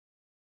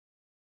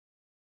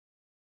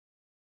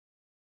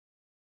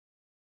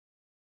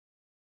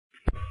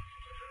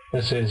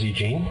This is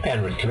Eugene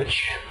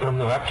Panrutkovich from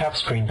the Laptop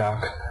Screen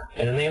Doc,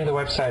 and the name of the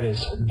website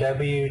is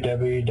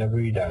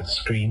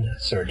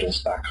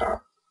www.screensurgeons.com.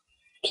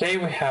 Today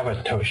we have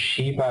a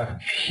Toshiba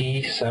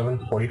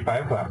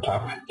P745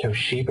 laptop,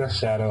 Toshiba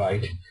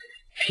Satellite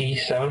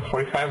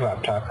P745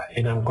 laptop,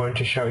 and I'm going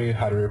to show you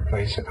how to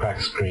replace a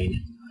cracked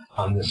screen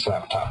on this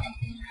laptop.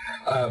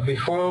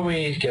 Before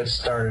we get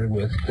started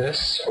with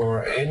this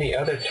or any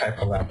other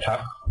type of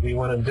laptop, we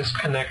want to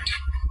disconnect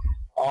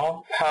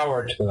all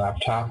power to the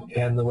laptop,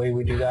 and the way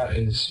we do that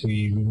is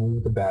we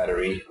remove the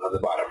battery on the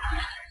bottom.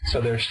 So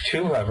there's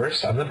two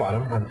levers on the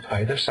bottom on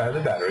either side of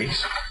the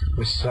batteries.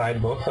 We slide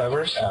both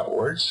levers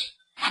outwards,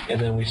 and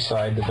then we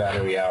slide the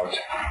battery out,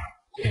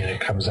 and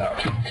it comes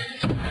out.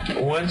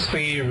 Once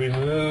we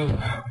remove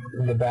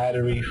the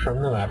battery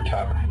from the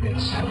laptop,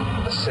 it's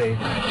safe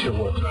to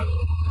work on.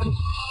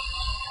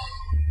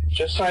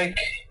 Just like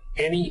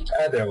any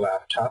other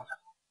laptop,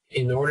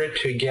 in order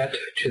to get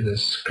to the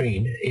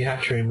screen, you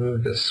have to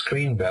remove the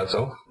screen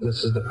bezel.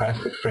 This is the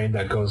plastic frame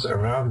that goes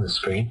around the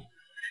screen.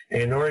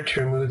 And in order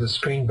to remove the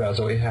screen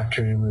bezel, you have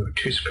to remove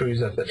two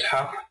screws at the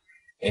top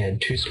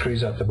and two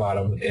screws at the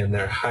bottom, and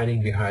they're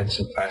hiding behind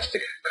some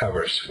plastic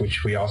covers,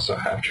 which we also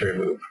have to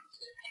remove.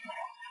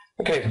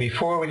 Okay,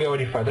 before we go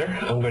any further,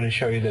 I'm going to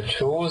show you the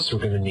tools we're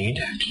going to need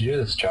to do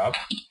this job.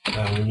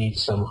 We need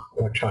some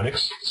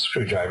electronics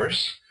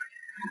screwdrivers.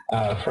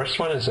 First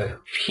one is a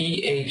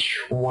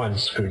PH1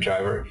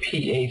 screwdriver.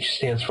 PH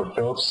stands for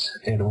Phillips,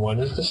 and 1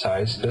 is the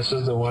size. This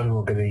is the one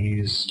we're going to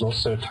use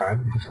most of the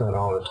time, if not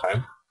all the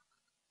time.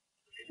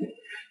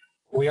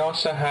 We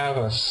also have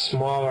a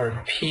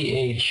smaller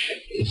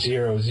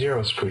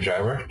PH00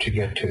 screwdriver to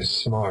get to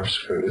smaller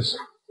screws.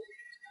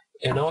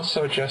 And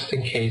also, just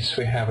in case,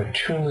 we have a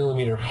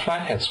 2mm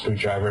flathead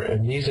screwdriver,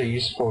 and these are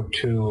useful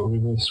to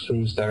remove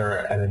screws that are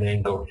at an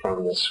angle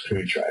from the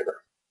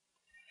screwdriver.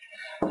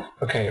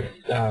 Okay,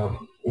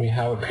 we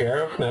have a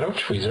pair of metal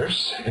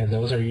tweezers, and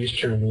those are used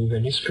to remove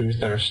any screws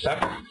that are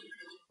stuck,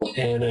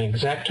 and an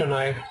X-Acto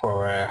knife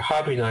or a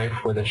hobby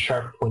knife with a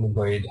sharp pointed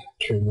blade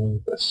to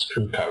remove the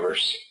screw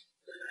covers.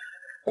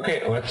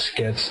 Okay, let's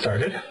get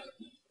started.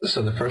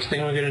 So the first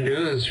thing we're going to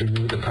do is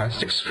remove the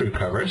plastic screw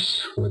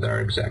covers with our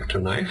X-Acto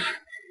knife,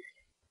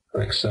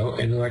 like so.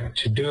 And what I like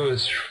to do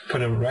is put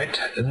them right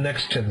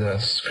next to the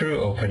screw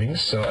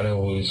openings so I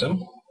don't lose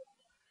them.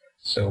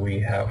 So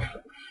we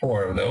have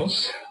 4 of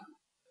those,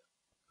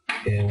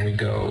 and we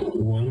go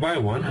one by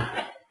one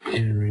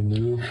and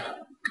remove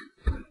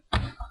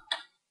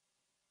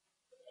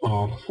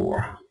all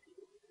 4.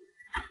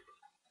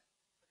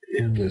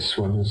 And this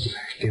one is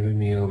giving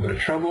me a little bit of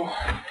trouble,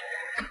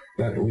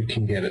 but we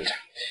can get it.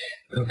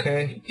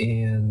 Okay,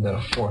 and the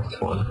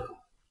 4th one.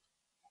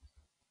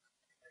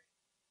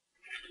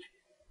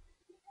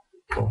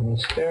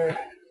 Almost there,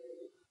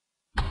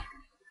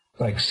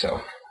 like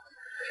so.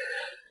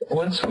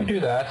 Once we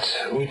do that,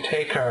 we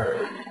take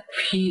our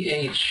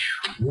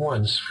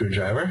PH1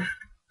 screwdriver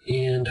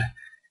and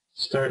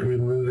start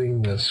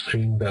removing the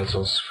screen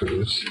bezel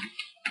screws.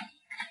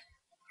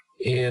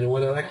 And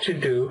what I like to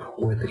do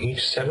with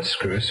each set of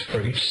screws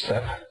for each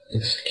step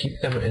is keep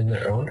them in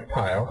their own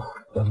pile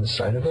on the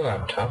side of the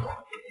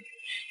laptop.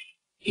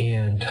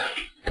 And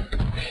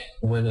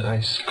when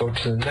I go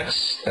to the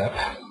next step,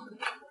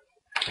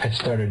 I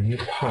start a new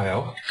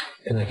pile,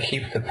 and I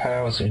keep the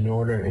piles in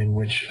order in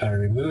which I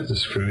remove the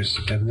screws,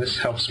 and this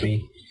helps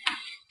me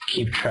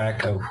keep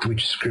track of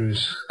which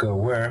screws go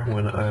where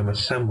when I'm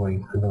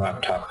assembling the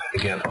laptop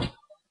again.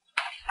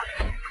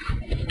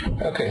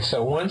 Okay,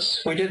 so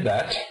once we did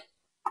that,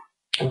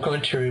 I'm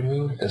going to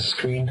remove the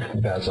screen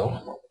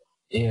bezel,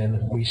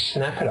 and we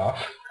snap it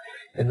off.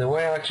 And the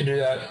way I like to do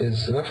that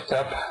is lift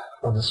up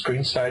on the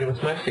screen side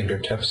with my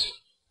fingertips,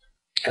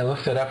 and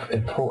lift it up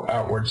and pull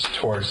outwards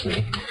towards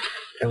me,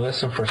 and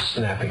listen for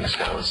snapping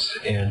sounds,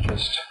 and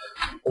just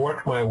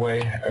work my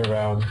way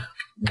around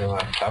the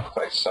laptop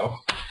like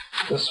so.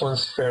 This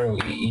one's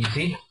fairly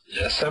easy.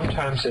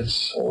 Sometimes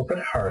it's a little bit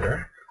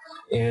harder,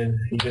 and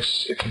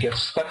if you get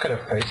stuck at a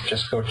place,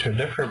 just go to a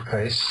different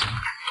place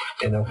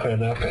and open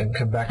it up and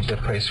come back to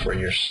the place where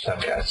you're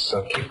stuck at.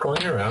 So keep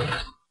going around.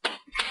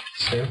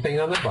 Same thing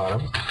on the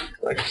bottom,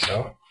 like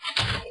so.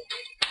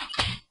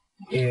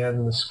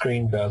 And the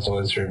screen bezel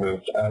is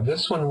removed.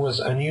 This one was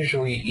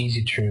unusually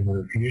easy to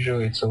remove.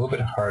 Usually it's a little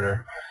bit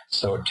harder,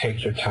 so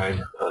take your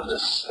time on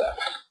this step.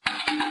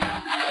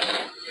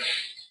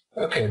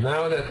 Okay,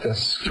 now that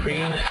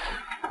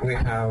we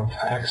have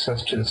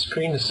access to the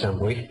screen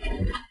assembly,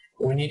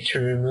 we need to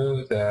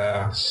remove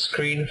the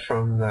screen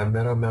from the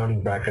metal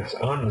mounting brackets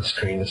on the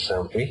screen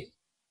assembly.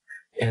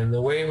 And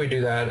the way we do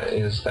that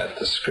is that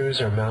the screen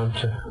is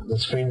mounted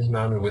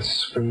with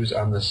screws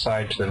on the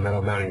side to the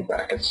metal mounting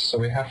brackets. So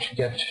we have to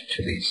get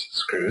to these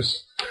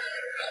screws.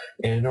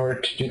 And in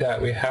order to do that,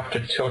 we have to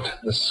tilt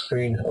the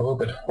screen a little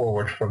bit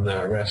forward from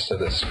the rest of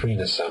the screen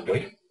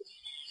assembly.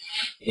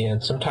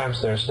 And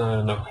sometimes there's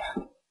not enough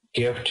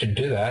give to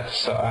do that,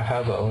 so I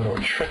have a little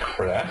trick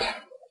for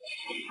that.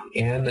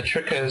 And the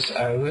trick is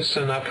I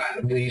loosen up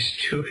these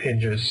 2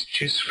 hinges,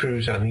 2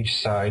 screws on each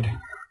side,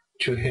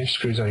 2 hinge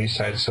screws on each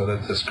side so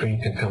that the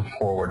screen can come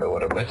forward a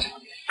little bit.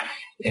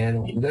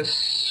 And this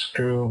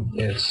screw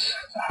is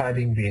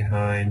hiding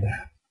behind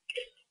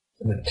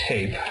the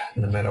tape,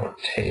 the metal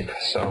tape.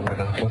 So I'm going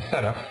to lift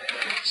that up.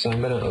 So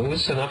I'm going to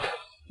loosen up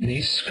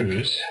these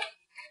screws,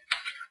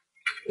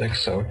 like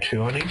so,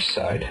 2 on each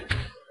side.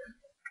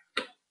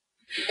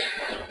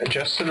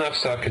 Just enough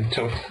so I can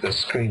tilt the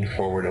screen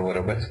forward a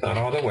little bit, not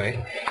all the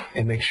way.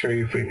 And make sure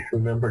you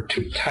remember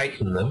to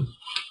tighten them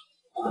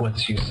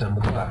once you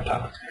assemble the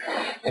laptop.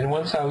 And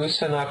once I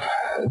loosen up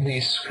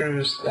these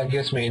screws, that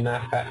gives me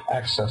enough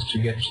access to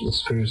get to the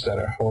screws that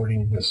are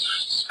holding the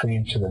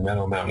screen to the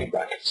metal mounting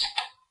brackets.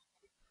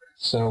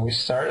 So we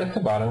start at the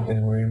bottom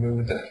and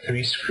remove the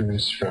 3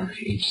 screws from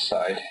each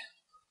side.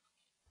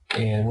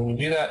 And when you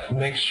do that,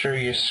 make sure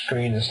your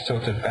screen is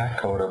tilted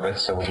back a little bit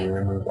so when you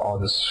remove all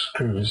the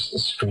screws, the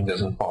screen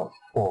doesn't fall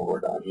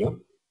forward on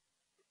you.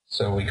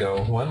 So we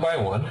go one by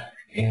one,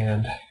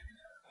 and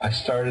I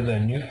started a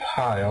new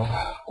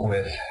pile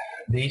with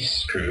these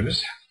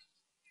screws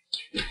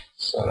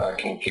so that I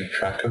can keep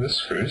track of the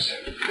screws.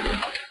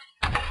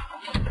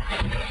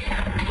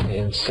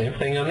 And same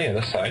thing on the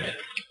other side.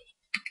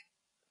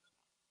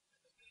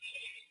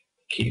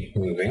 Keep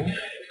moving.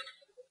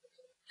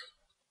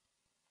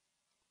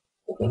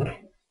 1,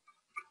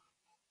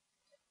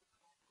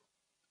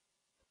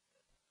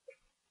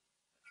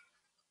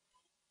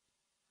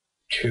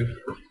 2,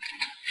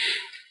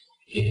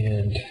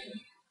 and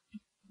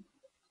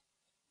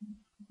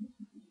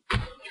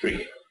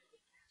 3,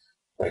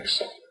 like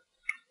so.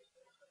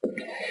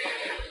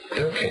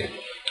 Okay,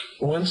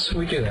 once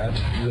we do that,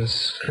 the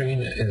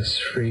screen is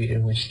free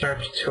and we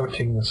start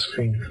tilting the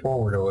screen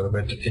forward a little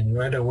bit, and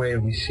right away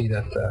we see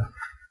that the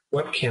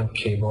webcam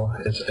cable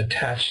is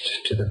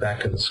attached to the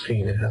back of the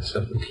screen. It has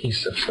some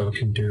adhesive, so we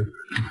can do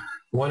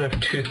one of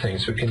 2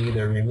 things. We can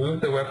either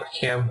remove the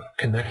webcam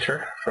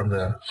connector from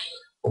the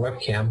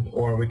webcam,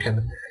 or we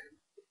can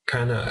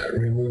kind of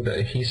remove the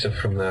adhesive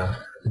from the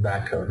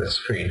back of the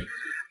screen.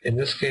 In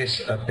this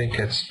case, I think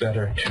it's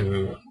better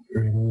to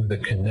remove the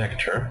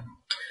connector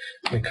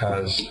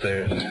because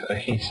the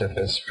adhesive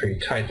is pretty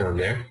tight on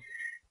there.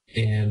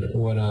 And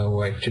what I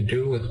like to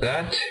do with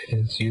that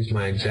is use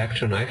my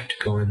X-Acto knife to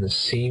go in the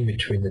seam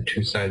between the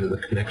 2 sides of the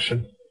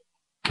connection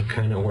and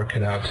kind of work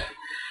it out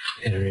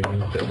and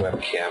remove the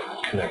webcam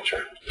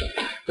connector.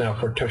 Now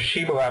for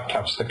Toshiba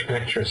laptops, the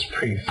connector is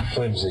pretty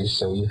flimsy,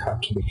 so you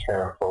have to be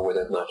careful with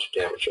it not to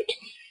damage it.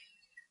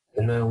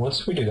 And then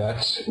once we do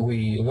that,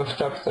 we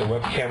lift up the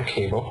webcam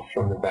cable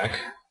from the back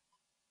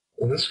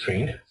of the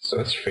screen, so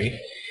it's free.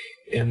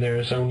 And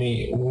there's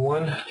only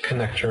 1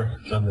 connector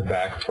on the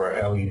back for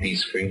our LED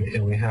screen,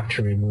 and we have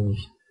to remove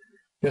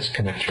this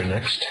connector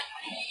next.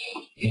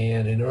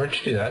 And in order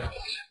to do that,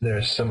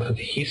 there's some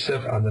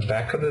adhesive on the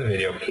back of the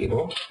video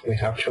cable. We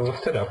have to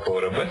lift it up a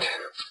little bit,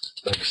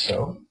 like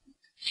so.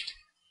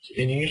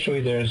 And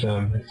usually there's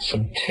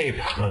some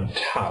tape on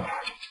top.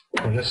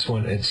 For this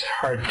one, it's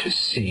hard to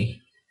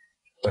see,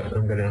 but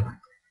I'm going to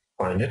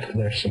find it.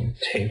 There's some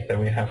tape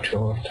that we have to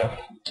lift up.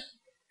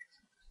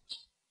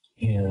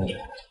 And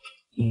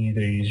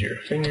either use your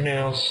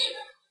fingernails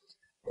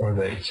or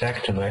the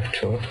X-Acto knife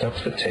to lift up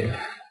the tape,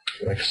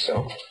 like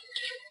so.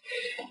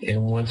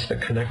 And once the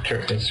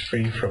connector is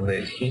free from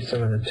the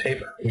adhesive and the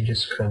tape, we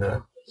just kind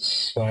of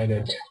slide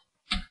it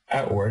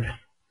outward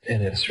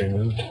and it's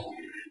removed,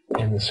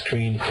 and the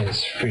screen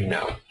is free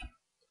now.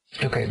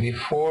 Okay,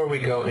 before we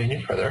go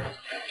any further,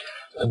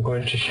 I'm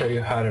going to show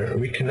you how to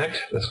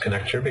reconnect this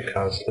connector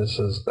because this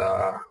is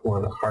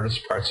one of the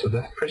hardest parts of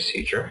the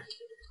procedure.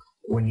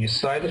 When you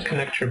slide the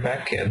connector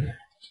back in,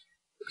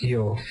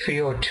 you'll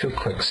feel 2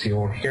 clicks. You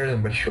won't hear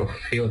them, but you'll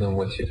feel them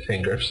with your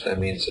fingers. That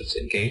means it's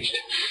engaged.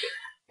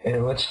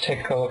 And let's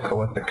take a look at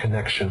what the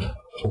connection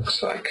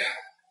looks like.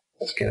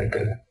 Let's get a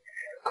good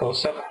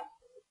close-up.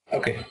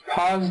 Okay,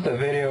 pause the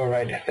video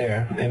right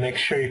there and make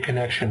sure your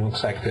connection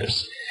looks like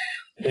this.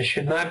 There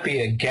should not be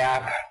a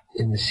gap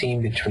in the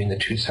seam between the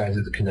 2 sides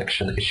of the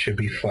connection. It should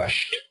be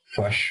flush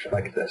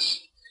like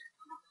this.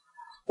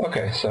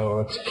 Okay, so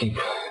let's keep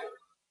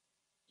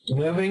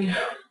moving.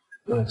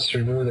 Let's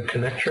remove the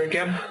connector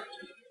again.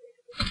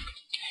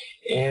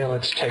 And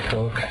let's take a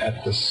look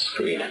at the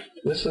screen.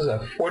 This is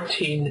a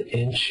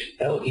 14-inch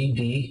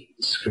LED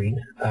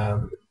screen,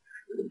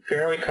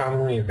 fairly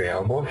commonly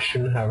available.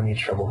 Shouldn't have any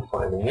trouble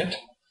finding it.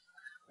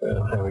 I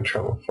don't have any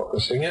trouble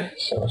focusing it,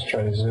 so let's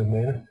try to zoom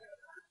in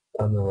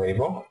on the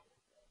label.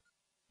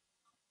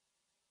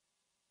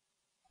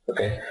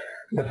 Okay,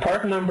 the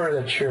part number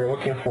that you're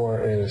looking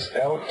for is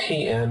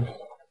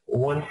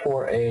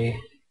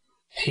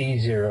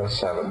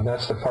LTN14AT07.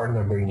 That's the part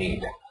number you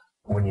need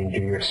when you do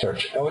your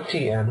search.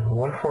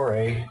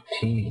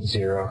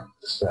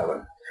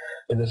 LTN14AT07.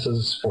 And this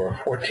is for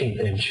a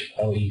 14-inch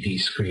LED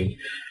screen.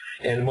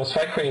 And most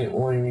likely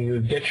when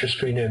you get your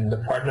screen in, the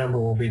part number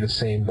will be the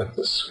same, but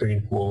the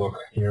screen will look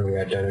nearly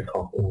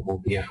identical and will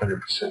be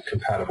 100%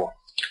 compatible.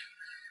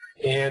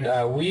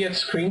 And we at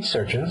Screen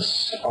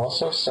Surgeons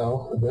also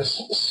sell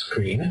this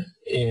screen,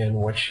 and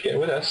what you get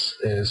with us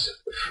is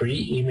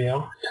free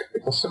email,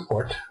 technical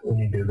support when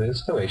you do the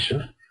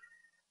installation.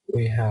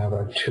 We have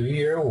a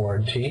 2-year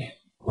warranty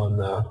on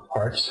the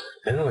parts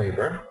and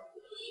labor,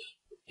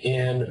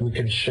 and we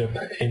can ship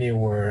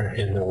anywhere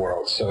in the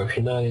world. So if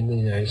you're not in the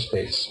United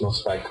States,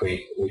 most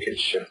likely we can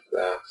ship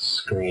the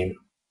screen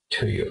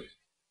to you.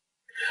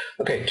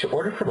 Okay, to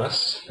order from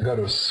us, go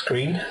to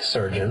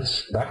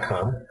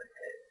screensurgeons.com,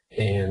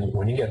 and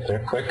when you get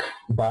there, click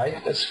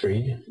Buy a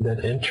Screen,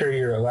 then enter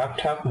your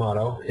laptop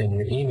model and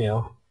your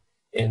email,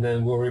 and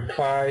then we'll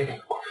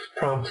reply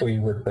promptly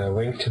with the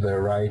link to the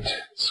right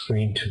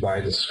screen to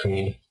buy the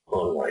screen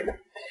online.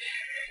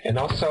 And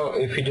also,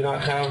 if you do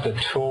not have the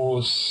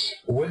tools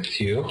with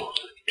you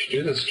to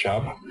do this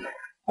job,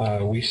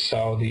 we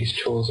sell these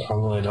tools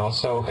online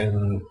also,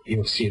 and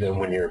you'll see them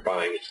when you're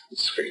buying the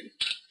screen.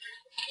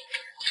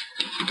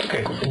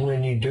 Okay,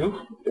 when you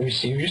do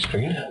receive your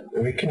screen,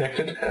 reconnect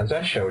it as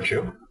I showed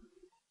you.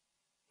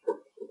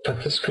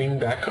 Put the screen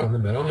back on the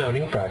metal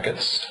mounting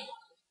brackets.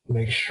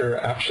 Make sure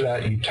after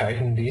that you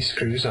tighten these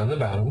screws on the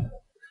bottom.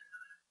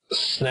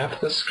 Snap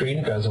the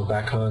screen bezel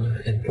back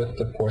on and put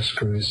the 4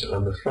 screws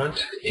on the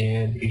front,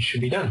 and you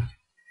should be done.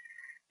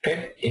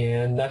 Okay,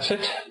 and that's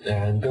it,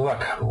 and good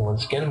luck.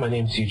 Once again, my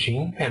name is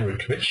Eugene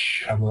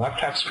Panrutkovich. I'm a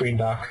laptop screen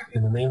doc,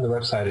 and the name of the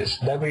website is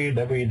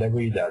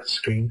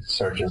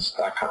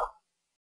www.screensurgeons.com.